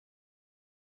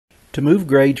To move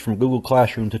grades from Google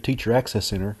Classroom to Teacher Access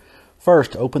Center,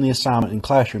 first open the assignment in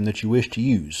Classroom that you wish to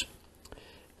use.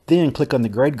 Then click on the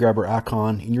GradeGrabber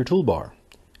icon in your toolbar.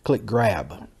 Click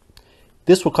Grab.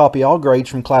 This will copy all grades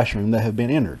from Classroom that have been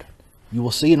entered. You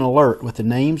will see an alert with the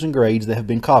names and grades that have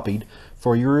been copied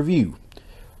for your review.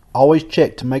 Always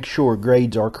check to make sure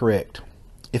grades are correct.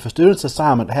 If a student's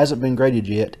assignment hasn't been graded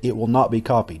yet, it will not be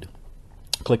copied.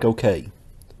 Click OK.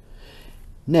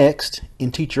 Next,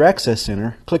 in Teacher Access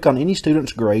Center, click on any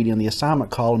student's grade in the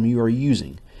assignment column you are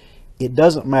using. It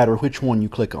doesn't matter which one you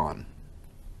click on.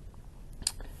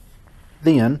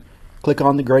 Then, click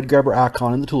on the GradeGrabber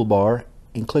icon in the toolbar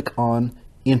and click on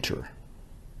Enter.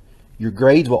 Your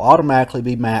grades will automatically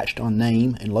be matched on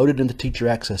name and loaded into Teacher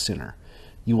Access Center.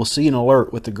 You will see an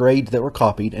alert with the grades that were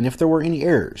copied and if there were any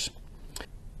errors.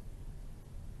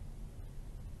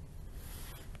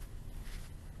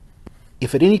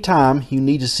 If at any time you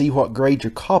need to see what grades are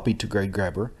copied to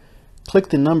GradeGrabber, click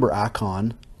the number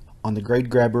icon on the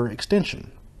GradeGrabber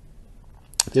extension.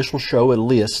 This will show a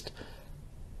list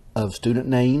of student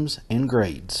names and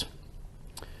grades.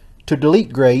 To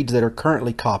delete grades that are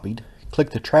currently copied, click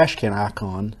the trash can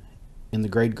icon in the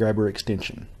GradeGrabber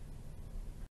extension.